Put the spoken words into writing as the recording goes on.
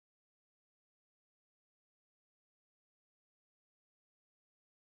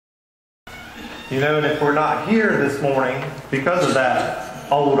You know, and if we're not here this morning because of that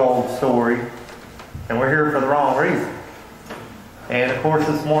old story, then we're here for the wrong reason. And of course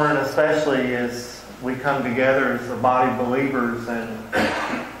this morning especially as we come together as a body of believers and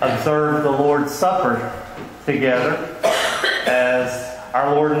observe the Lord's Supper together as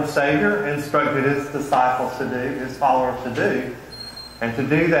our Lord and Savior instructed His disciples to do, His followers to do, and to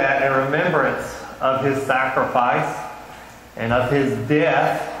do that in remembrance of His sacrifice and of His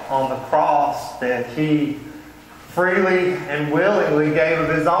death on the cross, that He freely and willingly gave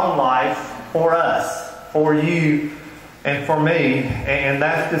of His own life for us, for you, and for me. And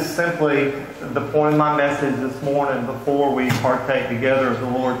that's just simply the point of my message this morning before we partake together of the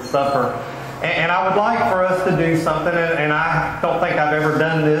Lord's Supper. And I would like for us to do something, and I don't think I've ever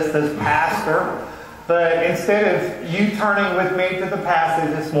done this as pastor, but instead of you turning with me to the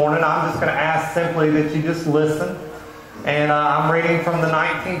passage this morning, I'm just going to ask simply that you just listen. And I'm reading from the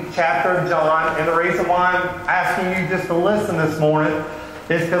 19th chapter of John. And the reason why I'm asking you just to listen this morning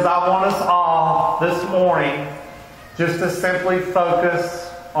is because I want us all this morning just to simply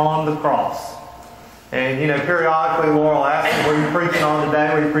focus on the cross. And, you know, periodically Laurel asks me, what are you preaching on today?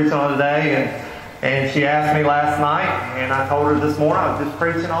 What are you preaching on today? And she asked me last night, and I told her this morning I was just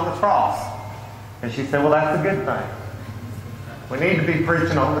preaching on the cross. And she said, well, that's a good thing. We need to be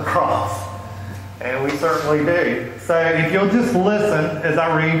preaching on the cross. And we certainly do. So if you'll just listen as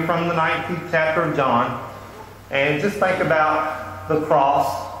I read from the 19th chapter of John, and just think about the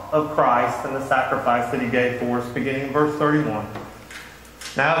cross of Christ and the sacrifice that He gave for us, beginning in verse 31.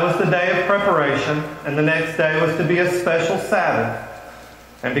 Now it was the day of preparation, and the next day was to be a special Sabbath.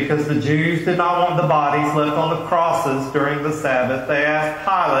 And because the Jews did not want the bodies left on the crosses during the Sabbath, they asked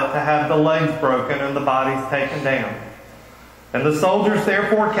Pilate to have the legs broken and the bodies taken down. And the soldiers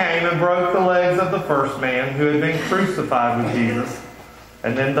therefore came and broke the legs of the first man who had been crucified with Jesus,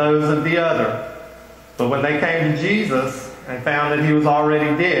 and then those of the other. But when they came to Jesus and found that He was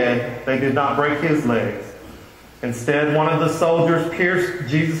already dead, they did not break His legs. Instead, one of the soldiers pierced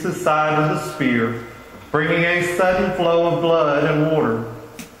Jesus' side with a spear, bringing a sudden flow of blood and water.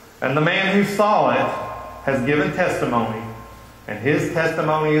 And the man who saw it has given testimony, and his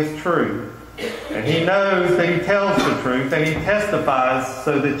testimony is true. And he knows that he tells the truth, and he testifies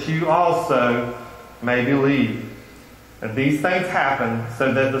so that you also may believe. And these things happened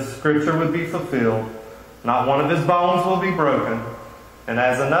so that the scripture would be fulfilled. Not one of his bones will be broken. And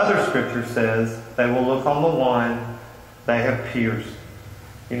as another scripture says, they will look on the one they have pierced.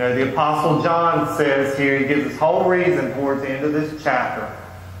 You know, the Apostle John says here, he gives us whole reason towards the end of this chapter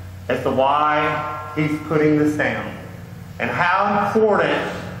as to why he's putting this down. And how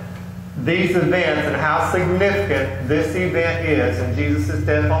important these events and how significant this event is in Jesus'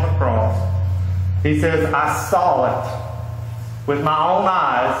 death on the cross. He says, I saw it with my own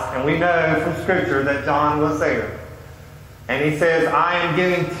eyes, and we know from Scripture that John was there. And he says, I am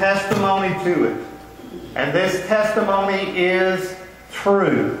giving testimony to it. And this testimony is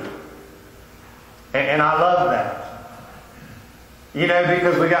true. And I love that. You know,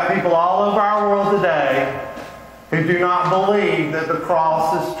 because we got people all over our world today who do not believe that the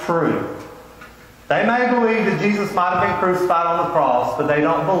cross is true. They may believe that Jesus might have been crucified on the cross, but they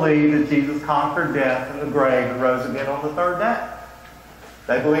don't believe that Jesus conquered death and the grave and rose again on the third day.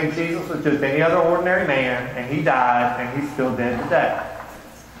 They believe Jesus was just any other ordinary man, and He died, and He's still dead today.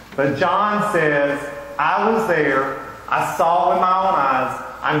 But John says, I was there, I saw it with my own eyes,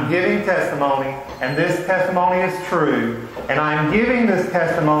 I'm giving testimony, and this testimony is true, and I'm giving this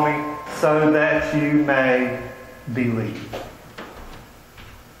testimony so that you may believe.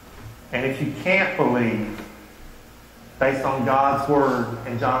 And if you can't believe based on God's Word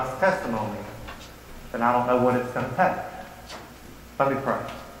and John's testimony, then I don't know what it's going to take. Let me pray.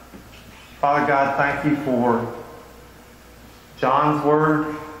 Father God, thank you for John's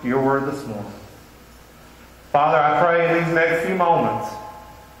Word, your Word this morning. Father, I pray in these next few moments,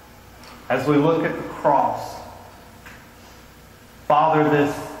 as we look at the cross, Father,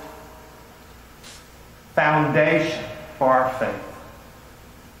 this foundation for our faith,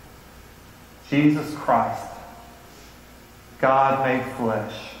 Jesus Christ, God made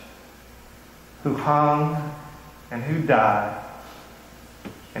flesh, who hung and who died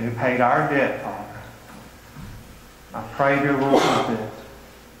and who paid our debt, Father. I pray, dear Lord, that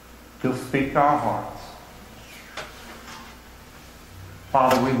You'll speak to our hearts.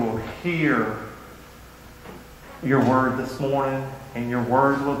 Father, we will hear Your Word this morning, and Your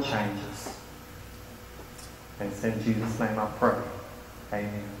Word will change us. And it's in Jesus' name I pray.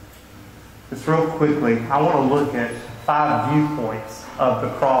 Amen. Just real quickly, I want to look at 5 viewpoints of the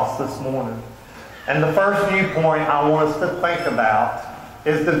cross this morning. And the first viewpoint I want us to think about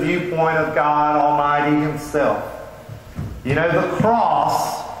is the viewpoint of God Almighty Himself. You know, the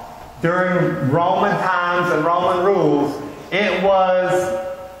cross, during Roman times and Roman rules, it was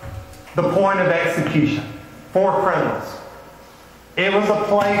the point of execution for criminals. It was a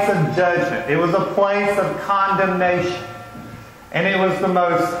place of judgment. It was a place of condemnation. And it was the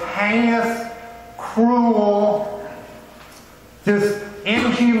most heinous, cruel, just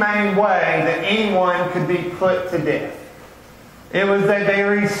inhumane way that anyone could be put to death. It was a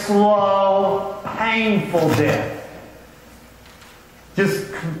very slow, painful death.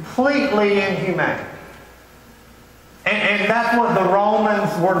 Just completely inhumane. And that's what the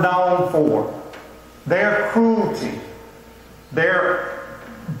Romans were known for. Their cruelty. Their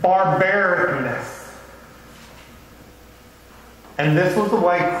barbaricness. And this was the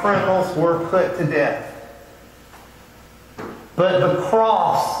way criminals were put to death. But the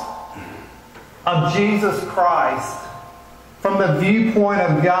cross of Jesus Christ, from the viewpoint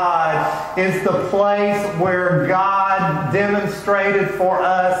of God, is the place where God demonstrated for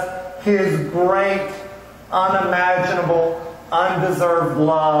us His great, unimaginable, undeserved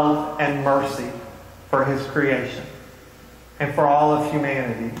love and mercy for His creation and for all of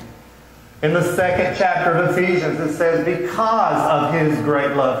humanity. In the 2nd chapter of Ephesians, it says, because of His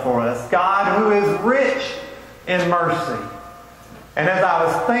great love for us, God, who is rich in mercy. And as I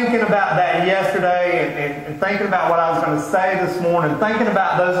was thinking about that yesterday and thinking about what I was going to say this morning, thinking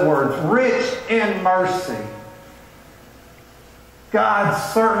about those words, rich in mercy, God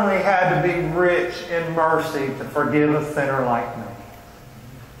certainly had to be rich in mercy to forgive a sinner like me.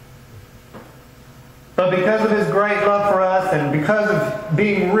 But because of His great love for us and because of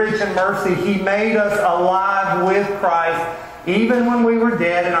being rich in mercy, He made us alive with Christ even when we were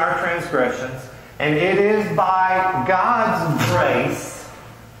dead in our transgressions. And it is by God's grace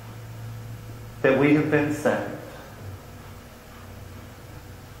that we have been saved.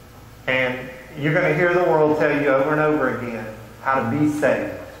 And you're going to hear the world tell you over and over again how to be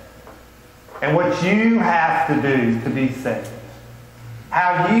saved. And what you have to do to be saved.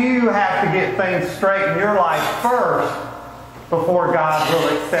 How you have to get things straight in your life first before God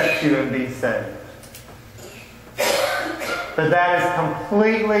will accept you and be saved. But that is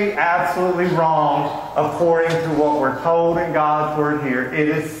completely, absolutely wrong according to what we're told in God's Word here. It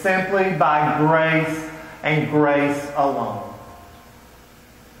is simply by grace and grace alone.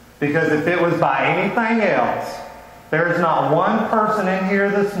 Because if it was by anything else, there is not one person in here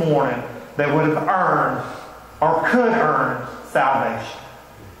this morning that would have earned or could earn salvation.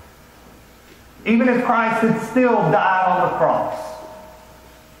 Even if Christ had still died on the cross,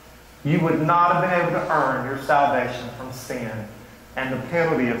 you would not have been able to earn your salvation from sin and the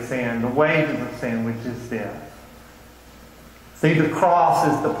penalty of sin, the wages of sin, which is death. See, the cross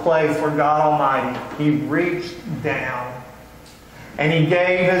is the place where God Almighty, He reached down and He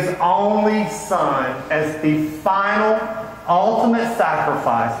gave His only Son as the final, ultimate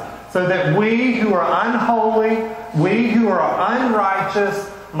sacrifice so that we who are unholy, we who are unrighteous,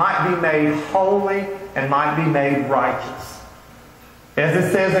 might be made holy and might be made righteous. As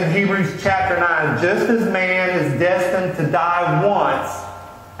it says in Hebrews chapter 9, just as man is destined to die once,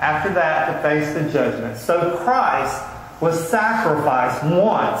 after that to face the judgment, so Christ was sacrificed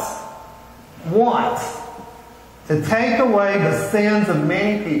once, to take away the sins of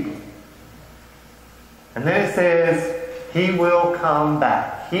many people. And then it says, He will come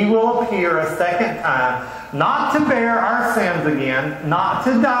back. He will appear a second time, not to bear our sins again, not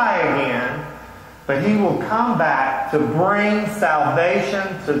to die again, but He will come back to bring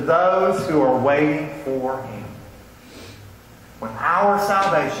salvation to those who are waiting for Him. When our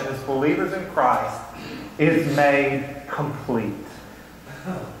salvation as believers in Christ is made complete.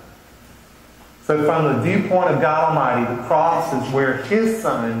 So from the viewpoint of God Almighty, the cross is where His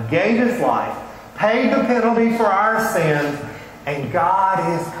Son gave His life, paid the penalty for our sins, and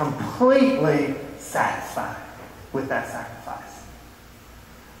God is completely satisfied with that sacrifice.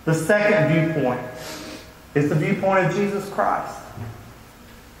 The second viewpoint is the viewpoint of Jesus Christ.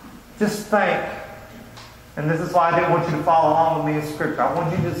 Just think, and this is why I didn't want you to follow along with me in Scripture. I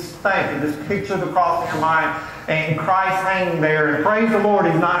want you to just think and just picture the cross in your mind and Christ hanging there. And praise the Lord,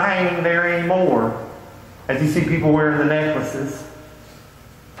 He's not hanging there anymore. As you see people wearing the necklaces.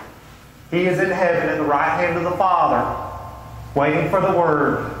 He is in heaven at the right hand of the Father, waiting for the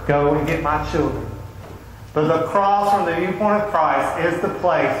word, go and get my children. But the cross from the viewpoint of Christ is the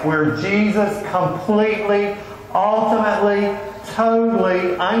place where Jesus completely, ultimately,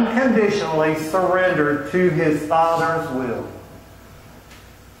 totally, unconditionally surrendered to His Father's will.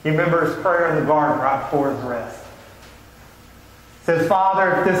 You remember His prayer in the garden right before His rest. It says,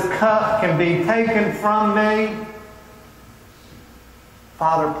 Father, if this cup can be taken from me,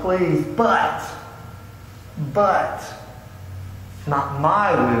 Father, please, but, not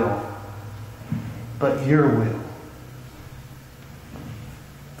my will, but your will.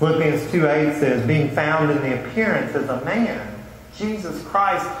 Philippians 2:8 says, being found in the appearance as a man, Jesus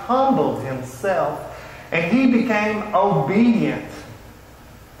Christ humbled himself, and he became obedient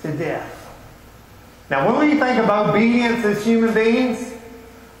to death. Now, when we think of obedience as human beings,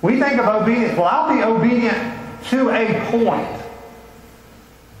 we think of obedience, well, I'll be obedient to a point.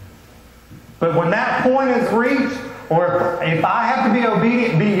 But when that point is reached, or if I have to be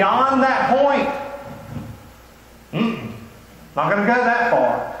obedient beyond that point, not going to go that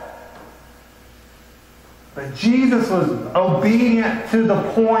far. But Jesus was obedient to the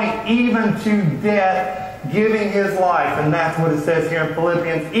point, even to death, giving his life. And that's what it says here in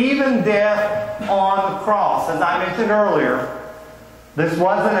Philippians. Even death on the cross. As I mentioned earlier, this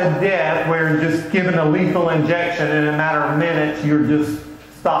wasn't a death where you're just given a lethal injection and in a matter of minutes you're just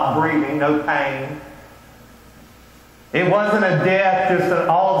stop breathing, no pain. It wasn't a death, just an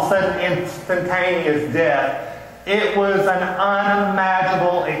all of a sudden instantaneous death. It was an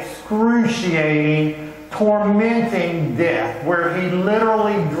unimaginable, excruciating, tormenting death where he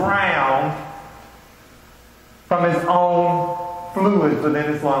literally drowned from his own fluids within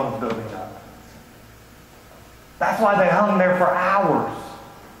his lungs building up. That's why they hung there for hours.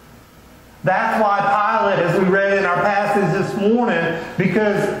 That's why Pilate, as we read in our passage this morning,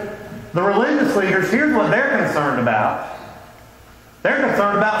 because the religious leaders, here's what they're concerned about. They're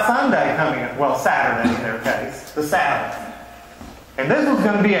concerned about Sunday coming, well, Saturday in their case, the Sabbath. And this was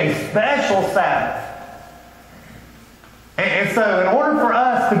going to be a special Sabbath. And so in order for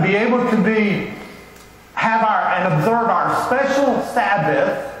us to be able to observe our special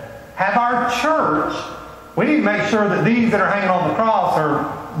Sabbath, have our church, we need to make sure that these that are hanging on the cross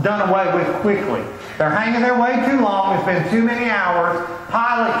are done away with quickly. They're hanging there way too long. It's been too many hours.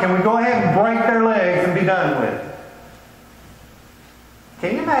 Pilate, can we go ahead and break their legs and be done with it?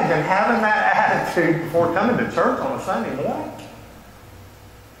 Can you imagine having that attitude before coming to church on a Sunday morning?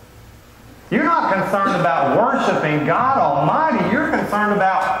 You're not concerned about worshiping God Almighty. You're concerned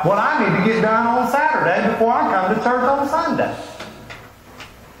about what I need to get done on Saturday before I come to church on Sunday.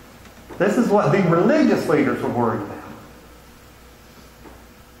 This is what the religious leaders were worried about.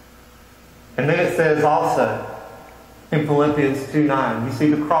 And then it says also in Philippians 2:9, you see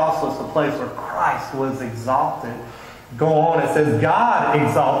the cross was the place where Christ was exalted. Go on, it says God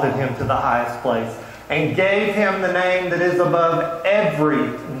exalted him to the highest place and gave him the name that is above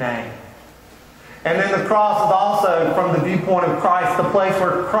every name. And then the cross is also, from the viewpoint of Christ, the place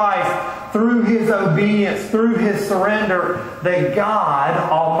where Christ, through his obedience, through his surrender, that God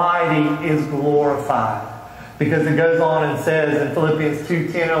Almighty is glorified. Because it goes on and says in Philippians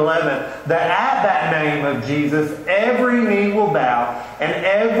 2:10 and 11, that at that name of Jesus, every knee will bow and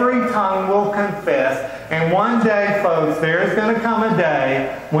every tongue will confess. And one day, folks, there is going to come a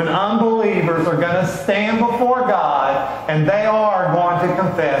day when unbelievers are going to stand before God and they are going to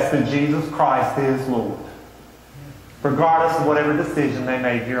confess that Jesus Christ is Lord. Regardless of whatever decision they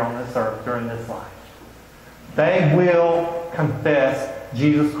made here on this earth during this life. They will confess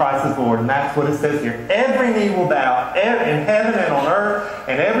Jesus Christ is Lord. And that's what it says here. Every knee will bow in heaven and on earth,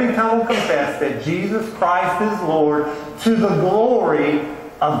 and every tongue will confess that Jesus Christ is Lord to the glory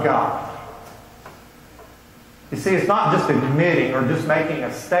of God. You see, it's not just admitting or just making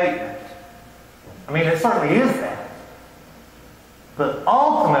a statement. I mean, it certainly is that. But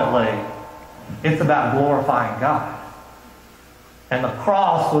ultimately, it's about glorifying God. And the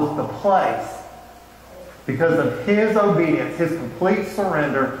cross was the place, because of his obedience, his complete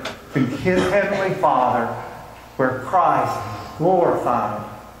surrender to his heavenly Father, where Christ glorified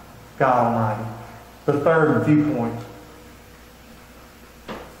God Almighty. The third viewpoint.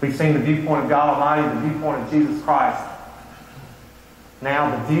 We've seen the viewpoint of God Almighty, the viewpoint of Jesus Christ.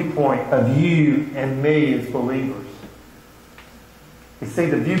 Now the viewpoint of you and me as believers. You see,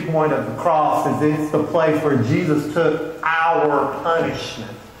 the viewpoint of the cross is it's the place where Jesus took our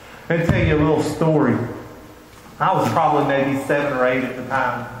punishment. Let me tell you a little story. I was probably maybe 7 or 8 at the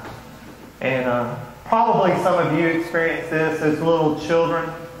time. And probably some of you experienced this as little children,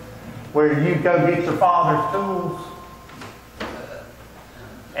 where you go get your father's tools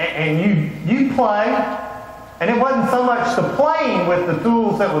and you play. And it wasn't so much the playing with the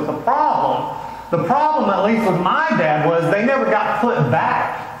tools that was the problem. The problem, at least with my dad, was they never got put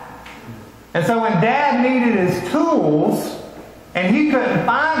back. And so when Dad needed his tools and he couldn't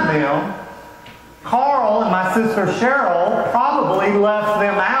find them, Karl and my sister Cheryl probably left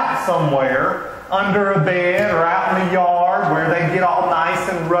them out somewhere under a bed or out in the yard where they get all nice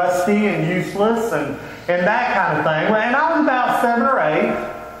and rusty and useless and that kind of thing. And I was about 7 or 8,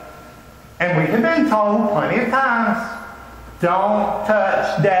 and we had been told plenty of times, don't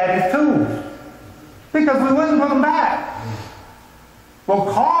touch Daddy's tools, because we wouldn't put them back.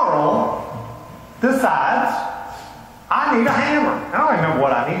 Well, Karl decides, I need a hammer. I don't even know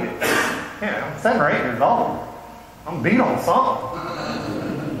what I needed. I'm 7 or 8 years old. I'm beat on something.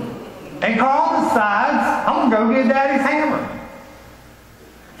 And Karl decides, I'm going to go get Daddy's hammer.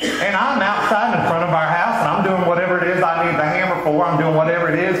 And I'm outside in front of our house, and I'm doing whatever it is I need the hammer for. I'm doing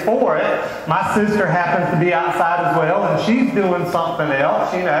whatever it is for it. My sister happens to be outside as well, and she's doing something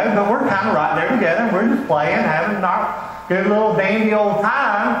else, but we're kind of right there together, and we're just playing, having our good little dandy old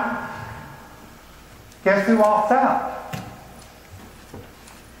time. Guess who walks out?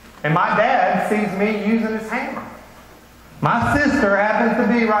 And my dad sees me using his hammer. My sister happens to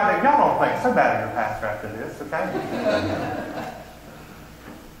be right there. Y'all don't think so bad of your pastor after this, okay?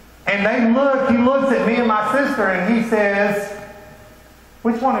 And he looks at me and my sister and he says,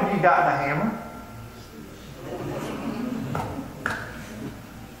 which one of you got the hammer?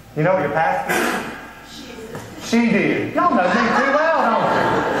 You know what your pastor did? She did. Y'all know me too well, don't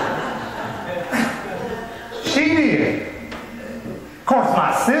you? She did. Of course,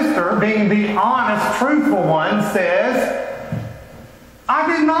 my sister, being the honest, truthful one, says, I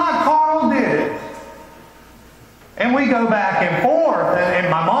did not, Karl did it. And we go back and forth, and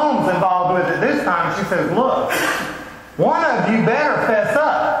my mom's involved with it this time. She says, look, one of you better fess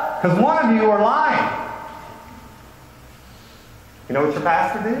up, because one of you are lying. You know what your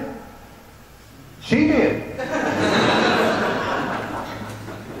pastor did? She did.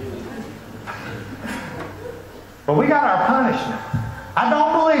 But we got our punishment. I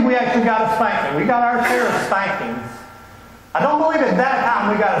don't believe we actually got a spanking. We got our share of spankings. I don't believe at that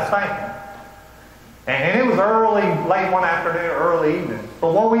time we got a spanking. And it was late one afternoon, early evening.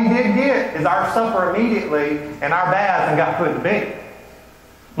 But what we did get is our supper immediately and our baths and got put to bed.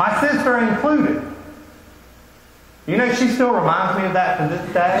 My sister included. She still reminds me of that to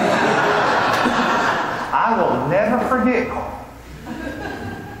this day. I will never forget Karl.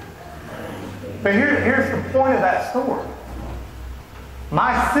 But here's the point of that story.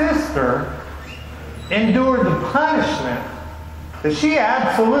 My sister endured the punishment that she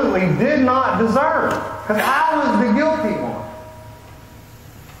absolutely did not deserve, because I was the guilty one.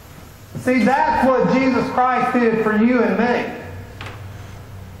 See, that's what Jesus Christ did for you and me.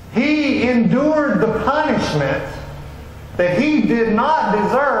 He endured the punishment that He did not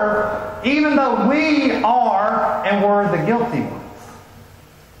deserve, even though we are and were the guilty ones.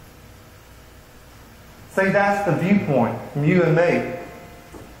 See, that's the viewpoint from you and me.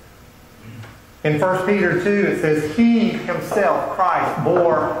 In 1 Peter 2, it says, He Himself, Christ,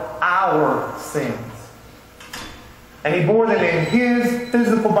 bore our sins. And He bore them in His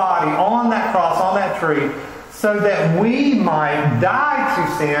physical body on that cross, on that tree, so that we might die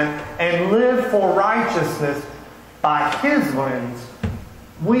to sin and live for righteousness. By His wounds,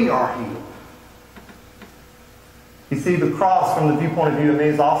 we are healed. You see, the cross, from the viewpoint of view of me,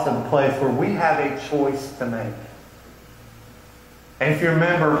 is also the place where we have a choice to make. And if you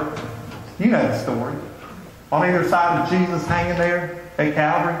remember, you know the story. On either side of Jesus hanging there at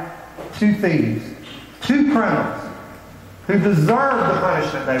Calvary, 2 thieves, 2 criminals who deserved the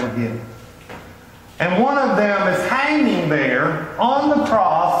punishment they were given. And one of them is hanging there on the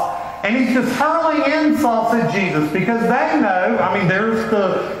cross, and he's just hurling insults at Jesus because they know, there's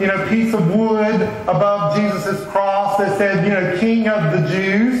the piece of wood above Jesus' cross that said, King of the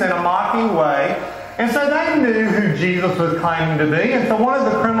Jews, in a mocking way. And so they knew who Jesus was claiming to be. And so one of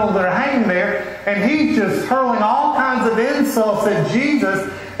the criminals that are hanging there, and he's just hurling all kinds of insults at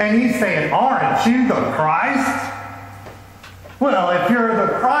Jesus, and he's saying, aren't you the Christ? Well, if you're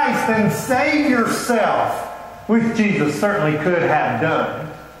the Christ, then save yourself, which Jesus certainly could have done.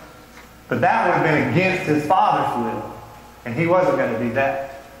 But that would have been against His Father's will, and He wasn't going to do that.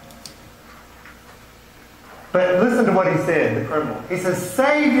 But listen to what he said, the criminal. He says,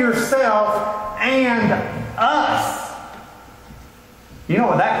 save yourself and us. You know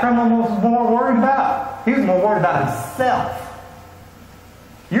what that criminal was more worried about? He was more worried about himself.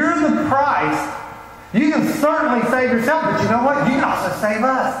 You're the Christ. You can certainly save yourself, but you know what? You can also save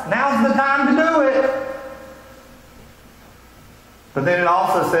us. Now's the time to do it. But then it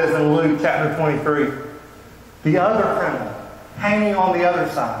also says in Luke chapter 23, the other criminal hanging on the other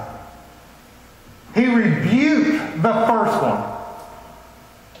side, he rebuked the first one.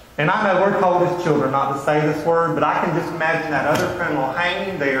 And I know we're told as children not to say this word, but I can just imagine that other criminal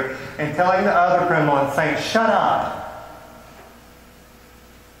hanging there and telling the other criminal and saying, shut up.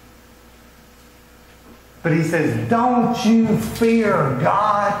 But he says, don't you fear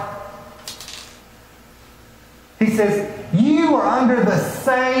God. He says, you are under the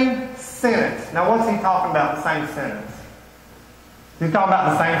same sentence. Now what's he talking about, the same sentence? Is he talking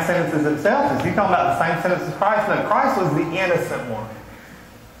about the same sentence as himself? Is he talking about the same sentence as Christ? No, Christ was the innocent one.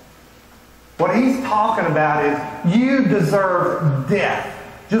 What he's talking about is, you deserve death.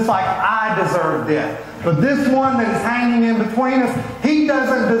 Just like I deserve death. But this one that is hanging in between us, he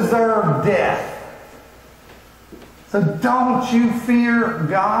doesn't deserve death. So don't you fear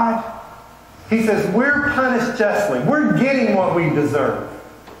God? He says, we're punished justly. We're getting what we deserve.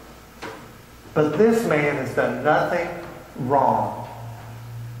 But this man has done nothing wrong.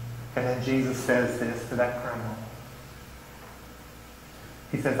 And then Jesus says this to that criminal.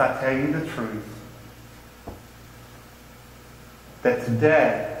 He says, I tell you the truth, that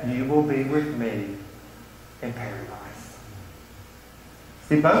today you will be with me in paradise.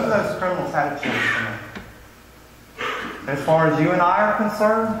 See, both of those criminals had a choice to make. As far as you and I are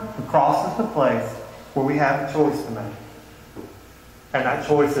concerned, the cross is the place where we have a choice to make. And that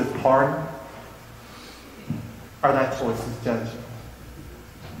choice is pardon, or that choice is judgment.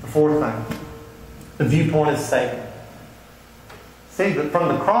 The fourth thing, the viewpoint is Satan. See, from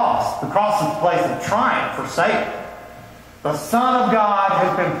the cross is the place of triumph for Satan. The Son of God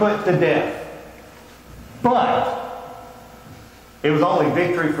has been put to death. But it was only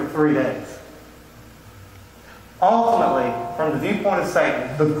victory for 3 days. Ultimately, from the viewpoint of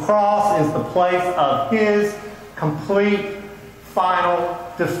Satan, the cross is the place of his complete, final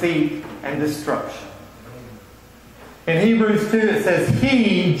defeat and destruction. In Hebrews 2 it says,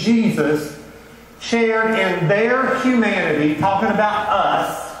 he, Jesus, shared in their humanity, talking about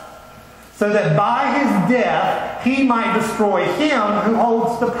us, so that by his death he might destroy him who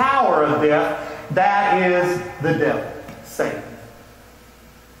holds the power of death, that is the devil, Satan.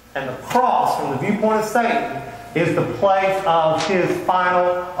 And the cross, from the viewpoint of Satan, is the place of his final,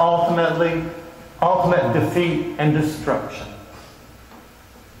 ultimate defeat and destruction.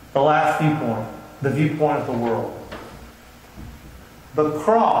 The last viewpoint, the viewpoint of the world. The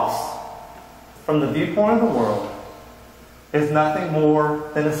cross, from the viewpoint of the world, is nothing more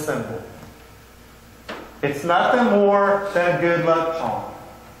than a symbol. It's nothing more than a good luck charm.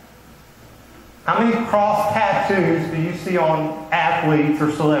 How many cross tattoos do you see on athletes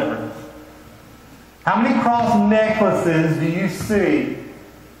or celebrities? How many cross necklaces do you see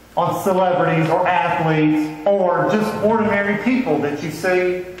on celebrities or athletes or just ordinary people that you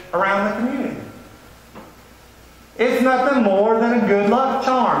see around the community? It's nothing more than a good luck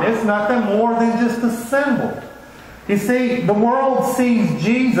charm. It's nothing more than just a symbol. You see, the world sees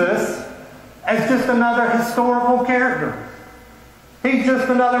Jesus as just another historical character. He's just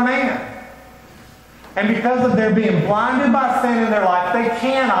another man. And because of their being blinded by sin in their life, they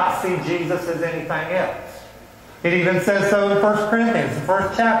cannot see Jesus as anything else. It even says so in 1 Corinthians, the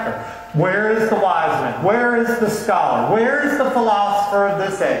first chapter. Where is the wise man? Where is the scholar? Where is the philosopher of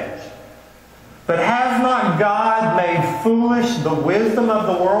this age? But has not God made foolish the wisdom of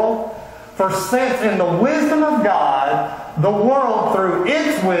the world? For since in the wisdom of God, the world through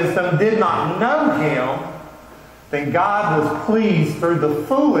its wisdom did not know him, then God was pleased through the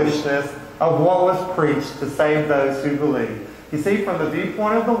foolishness of what was preached to save those who believe. You see, from the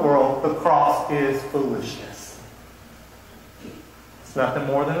viewpoint of the world, the cross is foolishness. It's nothing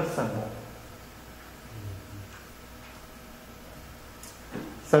more than a symbol.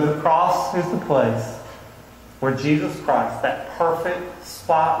 So the cross is the place where Jesus Christ, that perfect,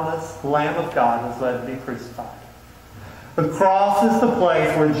 spotless Lamb of God, was led to be crucified. The cross is the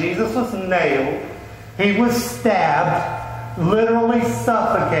place where Jesus was nailed. He was stabbed, literally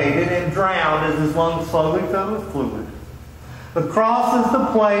suffocated and drowned as his lungs slowly filled with fluid. The cross is the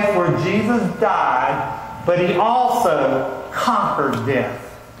place where Jesus died, but he also conquered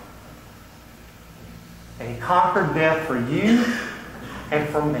death. And he conquered death for you and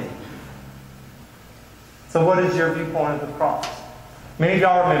for me. So what is your viewpoint of the cross? Many of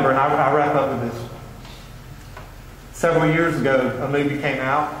y'all remember, and I wrap up with this. Several years ago, a movie came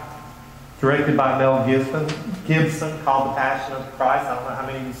out directed by Mel Gibson called The Passion of Christ. I don't know how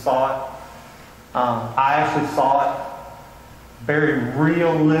many of you saw it. I actually saw it. Very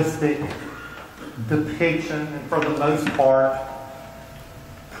realistic depiction, and for the most part,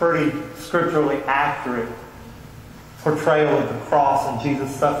 pretty scripturally accurate portrayal of the cross and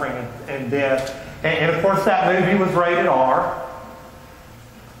Jesus' suffering and death. And of course that movie was rated R.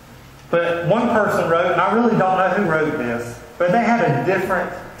 But one person wrote, and I really don't know who wrote this, but they had a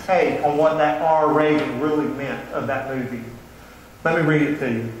different take on what that R rating really meant of that movie. Let me read it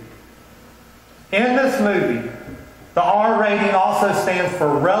to you. In this movie, the R rating also stands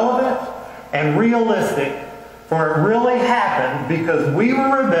for relevant, and realistic, for it really happened because we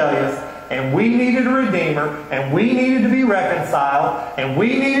were rebellious and we needed a Redeemer and we needed to be reconciled and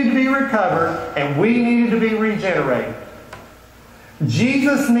we needed to be recovered and we needed to be regenerated.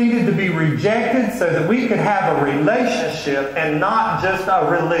 Jesus needed to be rejected so that we could have a relationship and not just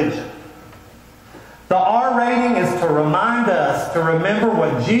a religion. The R rating is to remind us to remember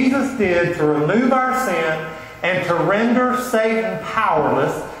what Jesus did to remove our sin and to render Satan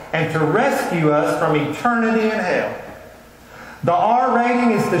powerless and to rescue us from eternity in hell. The R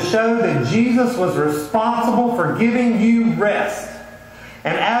rating is to show that Jesus was responsible for giving you rest.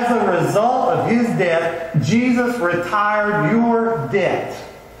 And as a result of His death, Jesus retired your debt.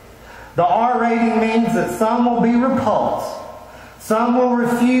 The R rating means that some will be repulsed. Some will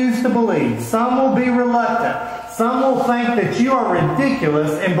refuse to believe. Some will be reluctant. Some will think that you are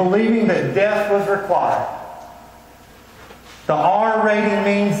ridiculous in believing that death was required. The R rating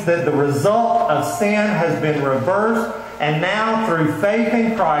means that the result of sin has been reversed, and now through faith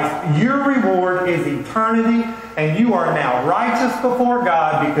in Christ, your reward is eternity, and you are now righteous before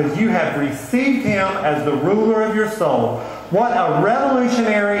God because you have received Him as the ruler of your soul. What a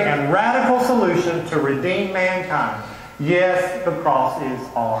revolutionary and radical solution to redeem mankind. Yes, the cross is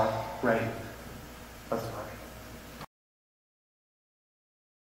R rated.